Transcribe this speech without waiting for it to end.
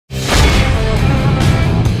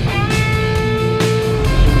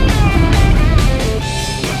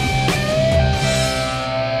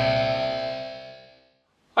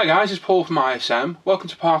Hi guys, it's Paul from ISM. Welcome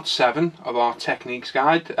to part 7 of our techniques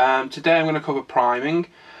guide. Today I'm going to cover priming.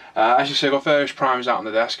 As you see, I've got various primers out on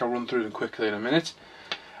the desk. I'll run through them quickly in a minute.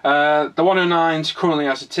 The 109's currently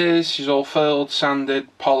as it is. She's all filled, sanded,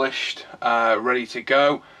 polished, ready to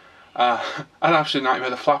go. I had an absolute nightmare.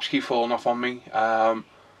 The flaps keep falling off on me. They're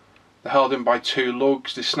held in by 2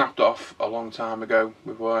 lugs. They snapped off a long time ago.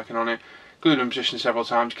 We've been working on it. Glued in position several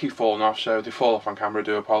times, keep falling off, so they fall off on camera. I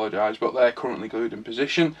do apologise, but they're currently glued in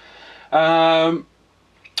position. Not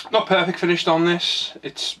perfect finished on this.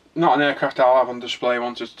 It's not an aircraft I'll have on display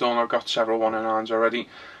once it's done. I've got several 109s already.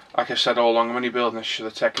 Like I said all along, I'm only building this for the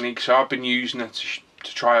technique, so I've been using it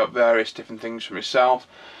to try out various different things for myself.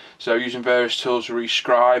 So using various tools to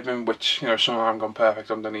rescribe them, which, you know, some of them haven't gone perfect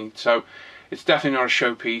underneath. So it's definitely not a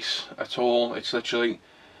showpiece at all. It's literally,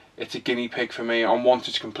 it's a guinea pig for me, and once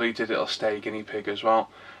it's completed it'll stay a guinea pig as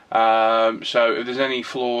well. So if there's any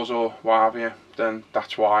flaws or what have you, then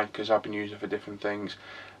that's why, because I've been using it for different things.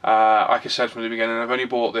 Like I said from the beginning, I've only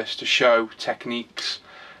bought this to show techniques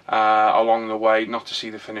along the way, not to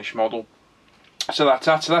see the finished model. So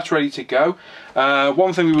that's ready to go.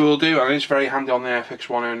 One thing we will do, and it's very handy on the Airfix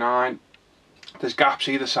 109, there's gaps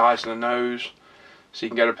either side of the nose, so you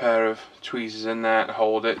can get a pair of tweezers in there to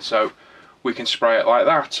hold it, so we can spray it like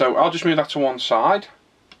that. So I'll just move that to one side.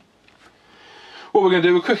 What we're going to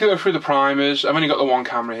do, we'll quickly go through the primers. I've only got the one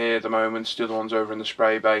camera here at the moment, the other one's over in the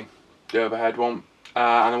spray bay, the overhead one.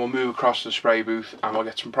 And then we'll move across to the spray booth and we'll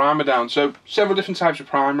get some primer down. So several different types of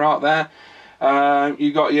primer out there.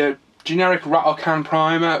 You've got your generic rattle can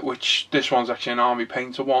primer, which this one's actually an Army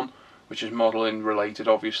Painter one, which is modelling related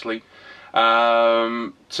obviously.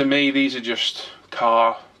 To me these are just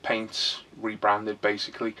car paints rebranded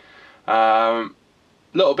basically.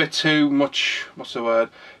 Little bit too much, what's the word,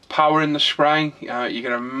 power in the spray. You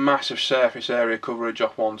get a massive surface area coverage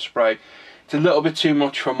off one spray. It's a little bit too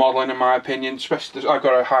much for modelling in my opinion, especially I've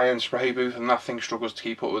got a high-end spray booth and that thing struggles to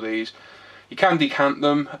keep up with these. You can decant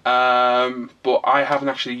them, but I haven't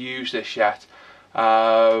actually used this yet.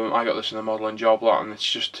 I got this in the modelling job lot and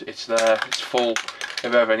it's there, it's full. If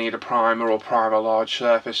I ever need a primer or prime a large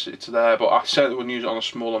surface, it's there, but I certainly wouldn't use it on a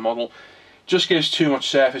smaller model. Just gives too much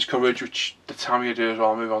surface coverage, which the Tamiya do as well.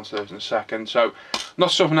 I'll move on to those in a second. So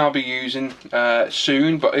not something I'll be using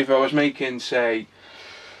soon, but if I was making, say,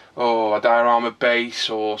 a diorama base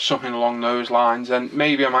or something along those lines, then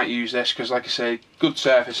maybe I might use this, because like I say, good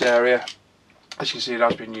surface area. As you can see, it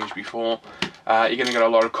has been used before. You're going to get a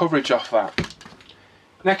lot of coverage off that.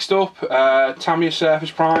 Next up, Tamiya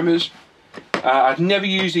surface primers. I've never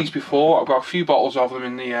used these before. I've got a few bottles of them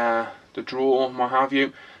in the drawer and what have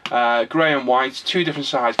you. Grey and white, 2 different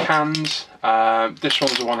size cans. This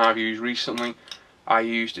one's the one I've used recently. I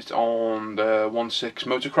used it on the 1.6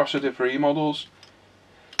 motocrosser Div3 models.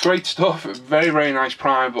 Great stuff, very nice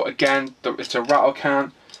primer, but again, it's a rattle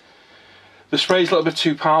can. The spray's a little bit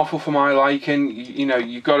too powerful for my liking. You know,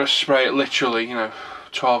 you've got to spray it literally, you know,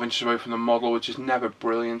 12 inches away from the model, which is never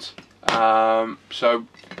brilliant. So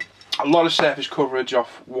a lot of surface coverage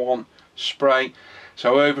off one spray.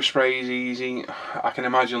 So overspray is easy. I can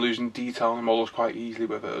imagine losing detail on the models quite easily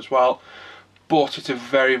with it as well. But it's a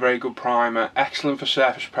very good primer. Excellent for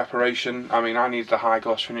surface preparation. I mean, I needed a high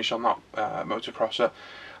gloss finish on that motocrosser,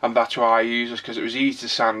 and that's why I use this, because it was easy to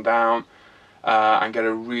sand down and get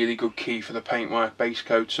a really good key for the paintwork base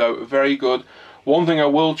coat. So very good. One thing I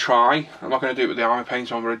will try, I'm not going to do it with the Army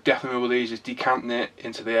Painter one, but I definitely will with these, is decanting it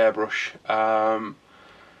into the airbrush.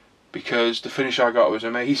 Because the finish I got was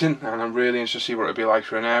amazing, and I'm really interested to see what it'd be like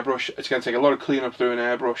for an airbrush. It's going to take a lot of cleanup through an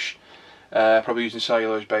airbrush, probably using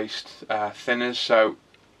cellulose based thinners, so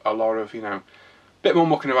a lot of, you know, bit more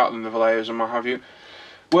mucking about than the Vallejos and what have you.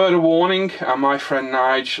 Word of warning, and my friend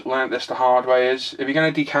Nige learnt this the hard way, is if you're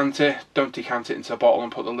going to decant it, don't decant it into a bottle and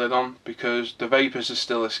put the lid on, because the vapours are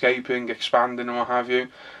still escaping, expanding and what have you.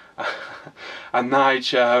 And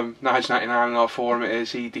Nige99 on our forum it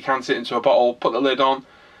is, he decants it into a bottle, put the lid on,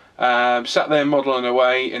 sat there modelling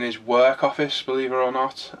away in his work office, believe it or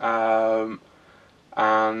not,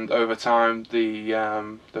 and over time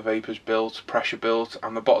the vapours built, pressure built,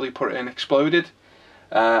 and the bottle he put it in exploded,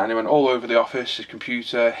 and it went all over the office, his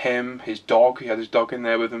computer, him, his dog. He had his dog in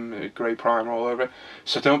there with him, grey primer all over it.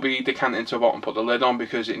 So don't be decanting into a bottle and put the lid on,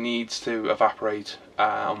 because it needs to evaporate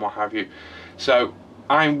and what have you. So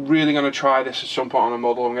I'm really going to try this at some point on a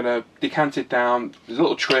model. I'm going to decant it down. There's a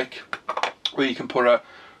little trick where you can put a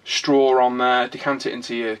straw on there, decant it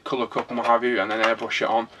into your colour cup and what have you, and then airbrush it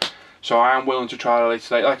on. So I am willing to try that later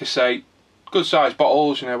today. Like I say, good size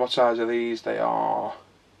bottles. You know, what size are these? They are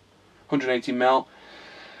 180 ml.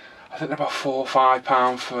 I think they're about £4 or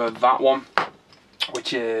 £5 for that one.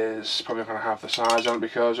 which is probably not going to have the size on it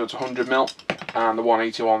because it's 100mm, and the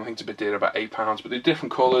 181 I think it's a bit dear, about £8, but they're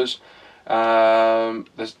different colours.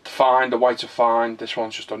 There's fine, the whites are fine, this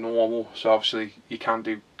one's just a normal, so obviously you can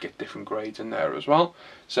get different grades in there as well.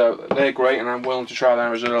 So they're great, and I'm willing to try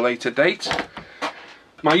them at a later date.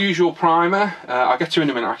 My usual primer, I'll get to in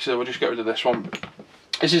a minute actually, we'll just get rid of this one.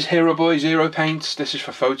 This is Hero Boy Zero Paints. This is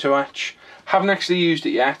for photo etch. Haven't actually used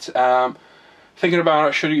it yet. Thinking about it,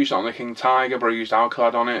 I should have used it on the King Tiger, but I used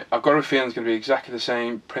Alclad on it. I've got a feeling it's going to be exactly the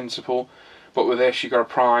same principle, but with this you've got a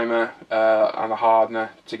primer and a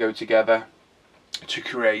hardener to go together to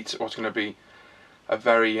create what's going to be a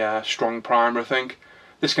very strong primer, I think.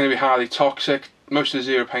 This is going to be highly toxic. Most of the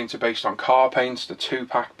Zero Paints are based on car paints, the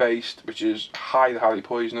 2-pack based, which is highly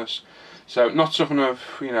poisonous. So not something I've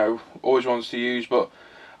always wanted to use, but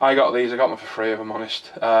I got these. I got them for free, if I'm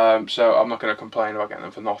honest. So I'm not going to complain about getting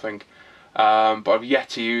them for nothing. But I've yet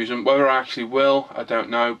to use them. Whether I actually will, I don't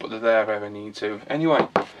know. But they're there if I ever need to. Anyway,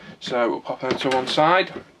 so we'll pop them to one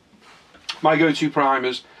side. My go-to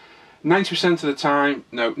primers. 90% of the time,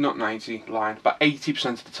 no, not 90, lying, but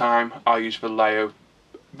 80% of the time, I use Vallejo.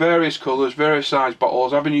 Various colours, various size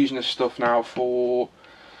bottles. I've been using this stuff now for,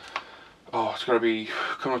 it's got to be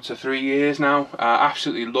coming up to 3 years now.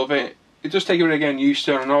 Absolutely love it. It does take a bit of getting used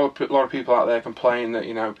to, and I know a lot of people out there complain that,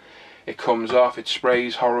 it comes off, it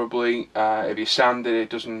sprays horribly. If you sand it, it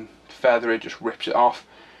doesn't feather, it just rips it off.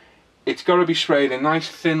 It's got to be sprayed in nice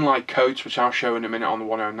thin light coats, which I'll show in a minute on the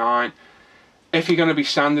 109. If you're going to be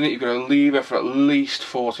sanding it, you've got to leave it for at least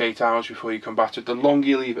 48 hours before you come back to it. The longer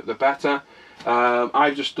you leave it, the better.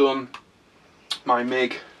 I've just done my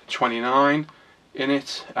MiG 29 in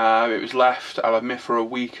it. It was left, I'll admit, for a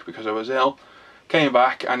week because I was ill. Came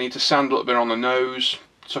back, I need to sand a little bit on the nose,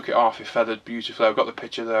 took it off, it feathered beautifully. I've got the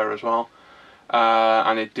picture there as well.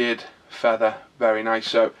 And it did feather very nice.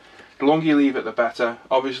 So the longer you leave it, the better.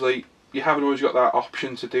 Obviously, you haven't always got that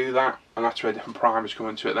option to do that, and that's where different primers come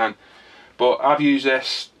into it then. But I've used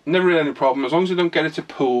this, never really had any problem, as long as I don't get it to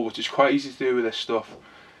pool, which is quite easy to do with this stuff.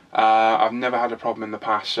 I've never had a problem in the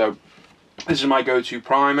past. So this is my go-to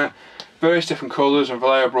primer. Various different colours, and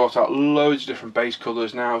Vallejo brought out loads of different base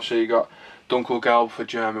colours now. So you got Dunkelgelb for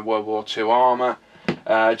German World War II armour,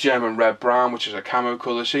 German Red Brown, which is a camo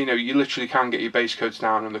colour. So you literally can get your base coats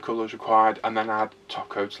down and the colours required, and then add top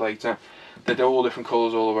coats later. They do all different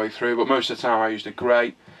colours all the way through, but most of the time I used a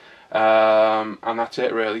grey. And that's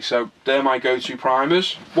it really. So they're my go-to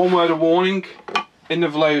primers. One word of warning, in the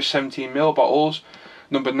Vallejo 17mm bottles,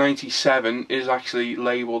 number 97 is actually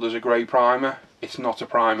labelled as a grey primer. It's not a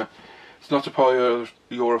primer. It's not a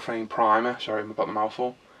polyurethane primer. Sorry, I've got the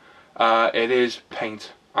mouthful. It is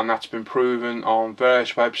paint, and that's been proven on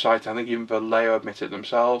various websites. I think even Vallejo admit it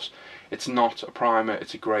themselves. It's not a primer,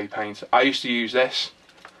 it's a grey paint. I used to use this.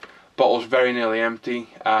 Bottle's very nearly empty,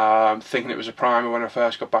 thinking it was a primer when I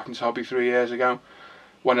first got back into hobby 3 years ago.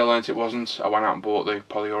 When I learnt it wasn't, I went out and bought the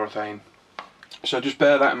polyurethane. So just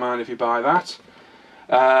bear that in mind if you buy that.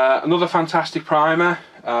 Another fantastic primer,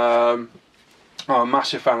 I'm a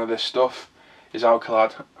massive fan of this stuff, is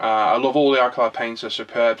Alclad. I love all the Alclad paints, they're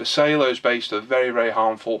superb. The cellulose based are very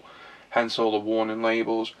harmful, hence all the warning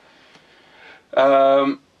labels.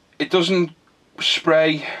 It doesn't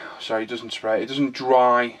dry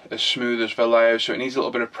as smooth as Vallejo, so it needs a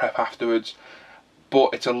little bit of prep afterwards, but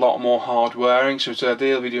it's a lot more hard wearing. So it's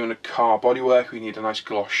ideal if you're doing a car bodywork, we need a nice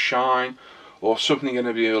gloss shine, or something going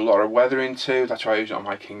to be a lot of weathering to. That's why I use it on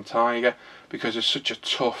my King Tiger, because it's such a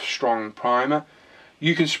tough, strong primer.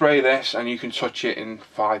 You can spray this and you can touch it in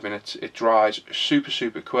 5 minutes. It dries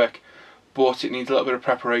super quick, but it needs a little bit of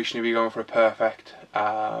preparation if you're going for a perfect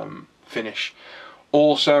finish.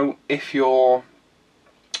 Also, if you're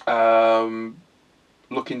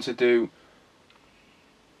looking to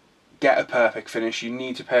get a perfect finish, you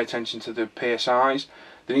need to pay attention to the PSIs.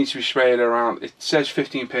 They need to be sprayed around, it says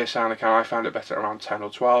 15 PSI on the can, I found it better around 10 or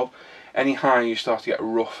 12. Any higher you start to get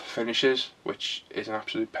rough finishes, which is an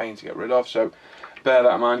absolute pain to get rid of, so bear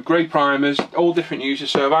that in mind. Great primers, all different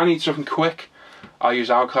uses. So if I need something quick, I use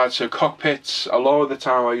Alclad. So cockpits, a lot of the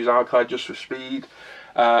time I use Alclad just for speed.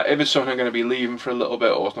 If it's something I'm going to be leaving for a little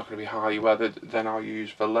bit, or it's not going to be highly weathered, then I'll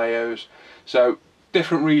use Vallejos. So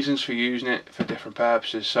different reasons for using it for different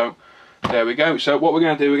purposes. So there we go. So what we're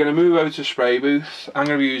going to do, we're going to move over to spray booth. I'm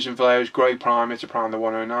going to be using Vallejo's grey primer to prime the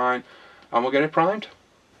 109, and we'll get it primed.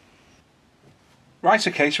 Right,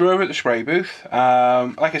 okay, so we're over at the spray booth.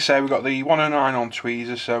 Like I say, we've got the 109 on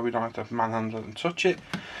tweezers, so we don't have to manhandle it and touch it.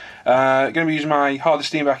 Going to be using my Harder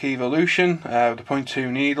Steenbeck Evolution with the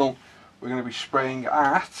 0.2 needle. We're going to be spraying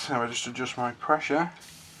at, I'll just adjust my pressure,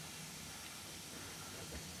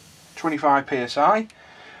 25 psi.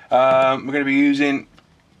 We're going to be using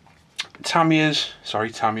Vallejo's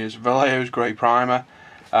Grey Primer,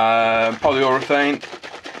 polyurethane.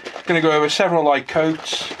 Going to go over several light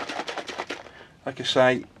coats. Like I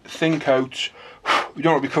say, thin coats. We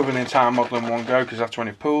don't want to be covering the entire model in one go because that's when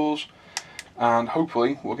it pools. And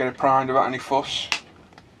hopefully we'll get it primed without any fuss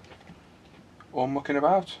or mucking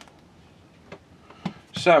about.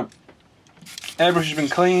 So, airbrush has been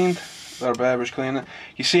cleaned. A little bit of airbrush cleaner.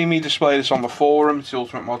 You see me display this on the forum. It's the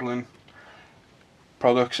Ultimate Modelling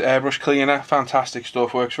Products airbrush cleaner. Fantastic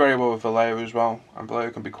stuff. Works very well with Vallejo as well. And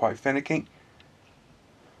Vallejo can be quite finicky.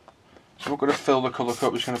 So we're going to fill the colour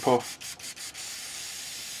cup. We're just going to put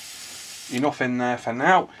enough in there for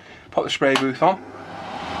now. Put the spray booth on.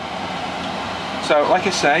 So, like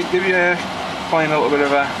I say, give you applying a little bit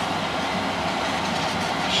of a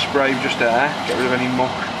spray just there. Get rid of any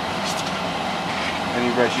muck, any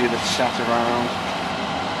residue that's sat around.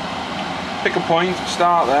 Pick a point,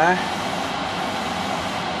 start there.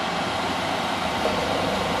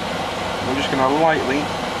 We're just going to lightly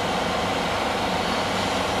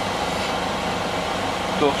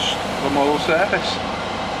dust the model surface.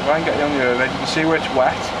 If I can get you on the other end, you can see where it's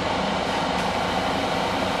wet.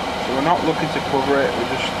 So we're not looking to cover it,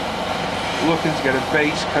 we're just looking to get a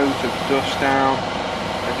base coat of dust down.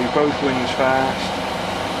 I do both wings first.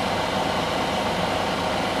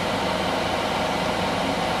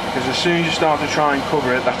 Because as soon as you start to try and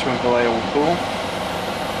cover it, that's when Vallejo will pool.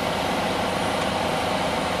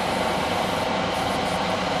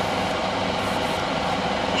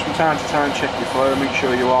 Just from time to time check your flow, make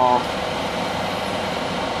sure you are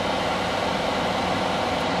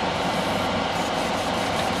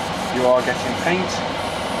getting paint.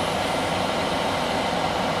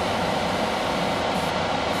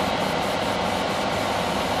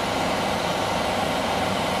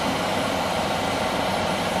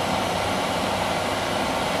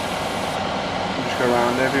 Just go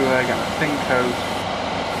around everywhere, get a thin coat.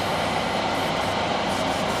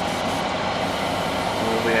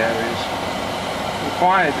 All the areas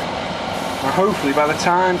required. Now hopefully by the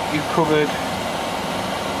time you've covered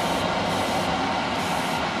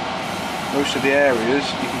most of the areas,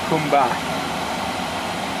 you can come back.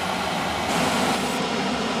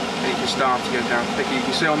 You can start to go down thicker. You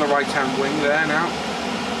can see on the right hand wing there now.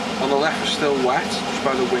 On the left is still wet, just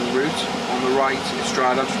by the wing root. On the right it's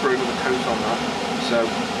dried. I've just put another coat on that. So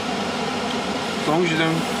as long as you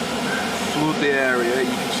don't flood the area,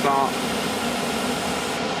 you can start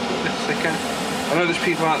a bit thicker. I know there's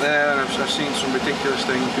people out there, and I've seen some ridiculous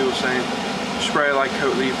things. People saying spray a light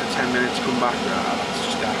coat, leave for 10 minutes, come back. That's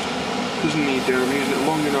just daft. Doesn't need doing. I'm using it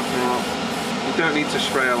long enough now. You don't need to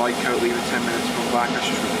spray a light coat, leave it 10 minutes, come back. That's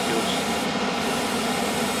just ridiculous.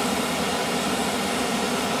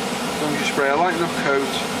 As long as you spray a light enough coat,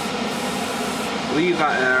 leave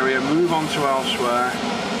that area, move on to elsewhere.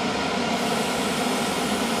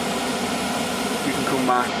 You can come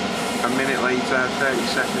back a minute later, 30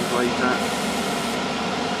 seconds later.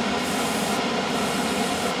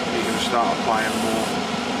 And you can start applying more.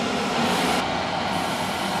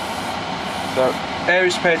 So,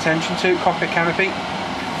 areas to pay attention to, cockpit canopy.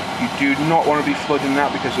 You do not want to be flooding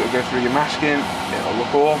that because it will go through your masking, it will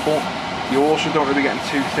look awful. You also don't want to be getting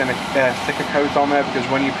too thin, thicker coat on there, because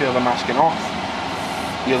when you peel the masking off,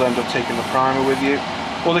 you'll end up taking the primer with you.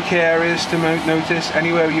 Other key areas to notice,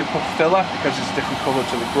 anywhere you put filler, because it's a different colour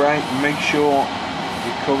to the grey, make sure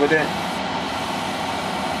you covered it.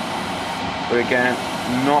 But again,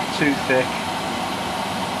 not too thick.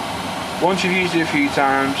 Once you've used it a few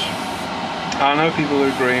times, I know people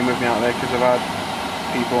are agreeing with me out there because I've had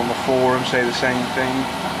people on the forum say the same thing.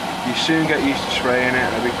 You soon get used to spraying it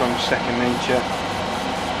and it becomes second nature.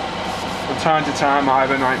 From time to time I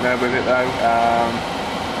have a nightmare with it though.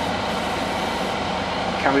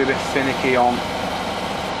 It can be a bit finicky on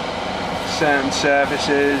certain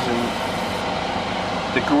surfaces, and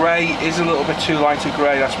the grey is a little bit too light a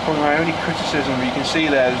grey. That's probably my only criticism. You can see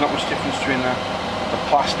there's not much difference between the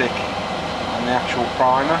plastic and the actual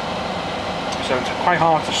primer. So it's quite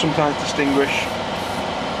hard to sometimes distinguish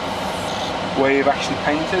where you've actually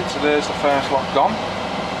painted. So there's the first lot gone.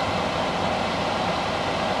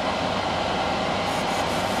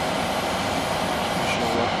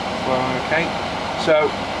 Okay.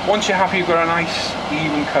 So once you're happy you've got a nice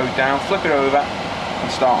even coat down, flip it over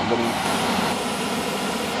and start underneath.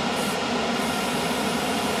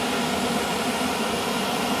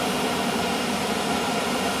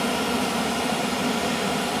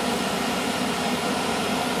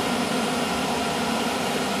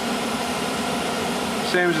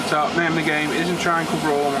 Same as the top, name of the game isn't try and cover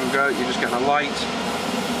all in one go, you're just getting a light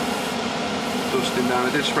dusting down.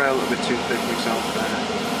 I did spray a little bit too thick myself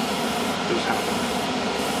there. does happen.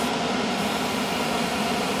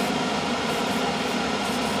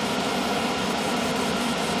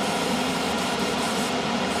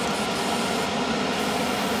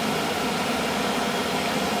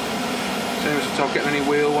 Same as the top, getting any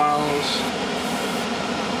wheel wells,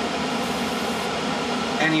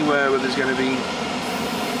 anywhere where there's going to be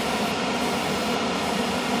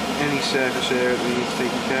any surface area that needs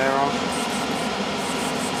taken care of.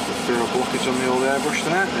 A bit of a blockage on the old airbrush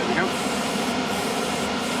there we go.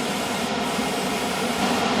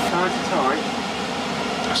 Time to time,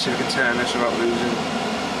 let's see if we can turn this without losing.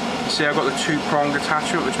 You see I've got the 2-prong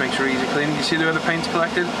attachment which makes it easy cleaning. You see where the paint's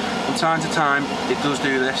collected? From time to time it does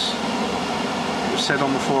do this. It was said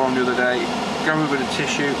on the forum the other day, go with a bit of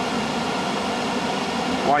tissue,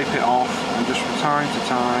 wipe it off, and just from time to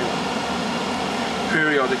time,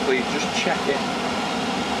 periodically, just check it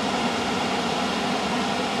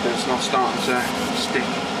that it's not starting to stick.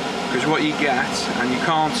 Because what you get, and you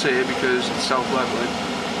can't see it because it's self-leveling,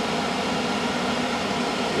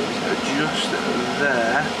 is just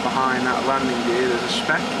there behind that landing gear. There's a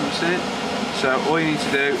speck, can you see it? So all you need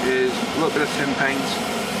to do is a little bit of tin paint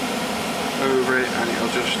over it, and it'll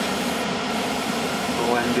just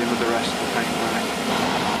blend in with the rest of the paintwork.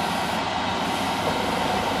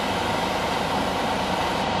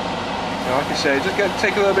 Like I say, just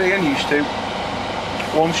take a little bit of getting used to.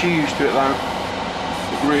 Once you're used to it though,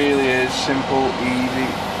 it really is simple, easy.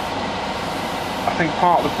 I think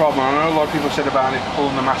part of the problem, I know a lot of people said about it,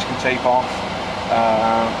 pulling the masking tape off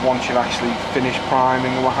once you've actually finished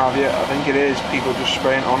priming or what have you. I think it is people just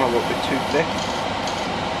spraying on a little bit too thick.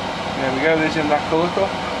 There we go, there's in that colour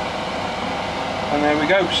cup. And there we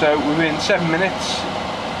go, so within 7 minutes,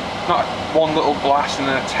 not one little blast and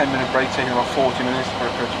then a 10-minute break taking about 40 minutes for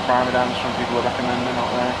it to prime it down. Some people are recommending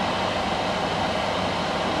out there.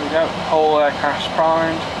 There we go, whole aircraft's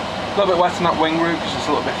primed. A little bit wet in that wing root because it's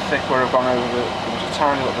a little bit thick where I've gone over there was a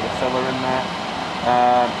tiny little bit of filler in there.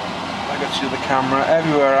 I got to the camera,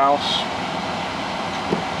 everywhere else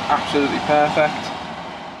absolutely perfect.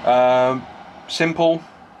 Simple,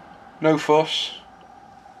 no fuss.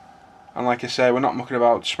 And like I say, we're not mucking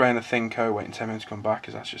about spraying a thin coat, waiting 10 minutes to come back,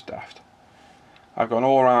 because that's just daft. I've gone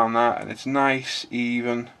all around that, and it's nice,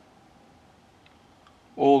 even,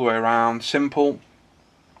 all the way around, simple,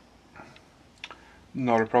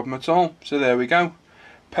 not a problem at all. So there we go,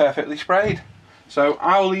 perfectly sprayed. So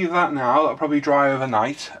I'll leave that now, that'll probably dry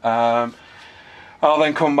overnight. I'll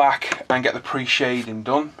then come back and get the pre-shading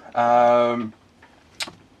done.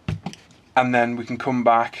 And then we can come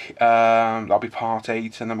back, that'll be part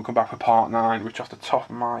 8, and then we'll come back for part 9, which off the top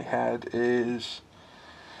of my head is,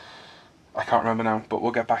 I can't remember now, but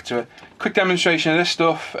we'll get back to it. Quick demonstration of this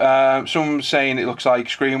stuff. Someone's saying it looks like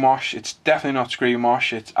screen wash. It's definitely not screen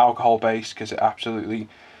wash, it's alcohol based, because it absolutely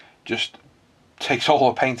just takes all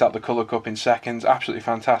the paint out the colour cup in seconds. Absolutely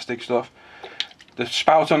fantastic stuff. The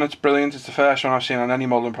spout on it's brilliant. It's the first one I've seen on any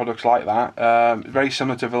modelling products like that. Very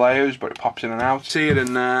similar to Vallejo's, but it pops in and out. See it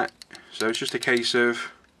in there. So it's just a case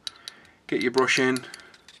of get your brush in,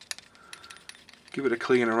 give it a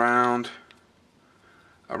clean around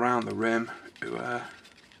the rim,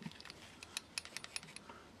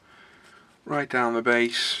 right down the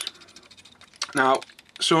base. Now,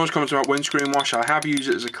 someone's commented about windscreen wash. I have used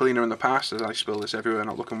it as a cleaner in the past, as I spill this everywhere,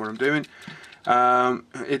 not looking what I'm doing.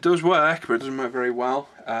 It does work, but it doesn't work very well.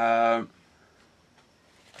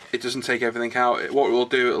 It doesn't take everything out. What it will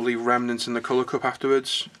do, it'll leave remnants in the colour cup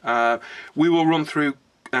afterwards. We will run through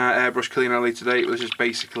airbrush cleaner later today. It was just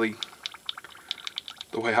basically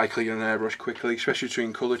the way I clean an airbrush quickly, especially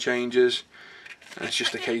between colour changes. And it's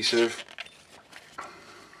just a case of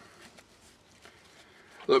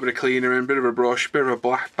a little bit of cleaner in, bit of a brush, bit of a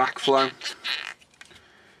black backflow,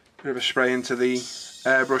 bit of a spray into the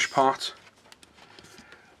airbrush pot,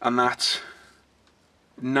 and that's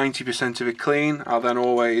 90% of it clean. I'll then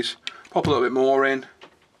always pop a little bit more in,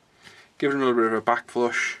 give it a little bit of a back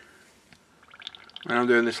flush. When I'm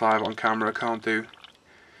doing this live on camera, I can't do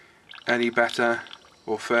any better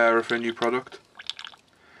or fairer for a new product.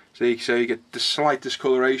 So you get the slight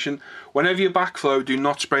discoloration. Whenever you backflow, do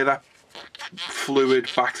not spray that fluid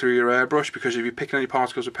back through your airbrush, because if you're picking any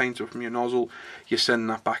particles of paint up from your nozzle, you're sending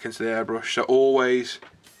that back into the airbrush. So always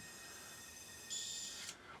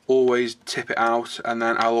tip it out, and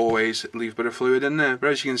then I'll always leave a bit of fluid in there. But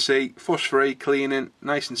as you can see, fuss free, cleaning,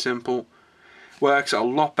 nice and simple. Works a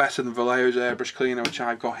lot better than Vallejo's airbrush cleaner, which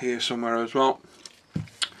I've got here somewhere as well.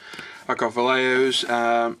 I've got Vallejo's.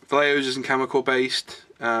 Vallejo's isn't chemical based.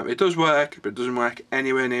 It does work, but it doesn't work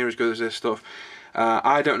anywhere near as good as this stuff.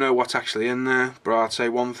 I don't know what's actually in there, but I'd say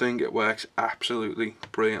one thing, it works absolutely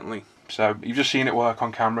brilliantly. So you've just seen it work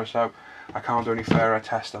on camera, so I can't do any further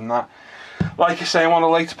tests than that. Like I say, on the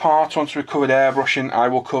later parts, once we've covered airbrushing, I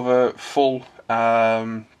will cover full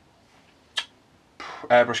airbrush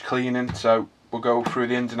cleaning. So we'll go through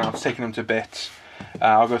the ins and outs, taking them to bits.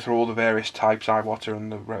 I'll go through all the various types, eye water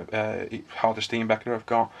and the harder Steenbecker I've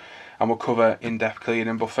got, and we'll cover in-depth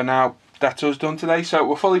cleaning. But for now, that's us done today. So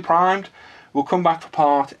we're fully primed. We'll come back for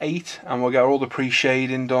part 8 and we'll get all the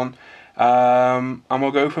pre-shading done, and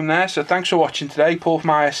we'll go from there. So thanks for watching today. Paul from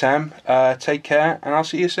ISM. Take care, and I'll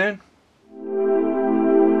see you soon.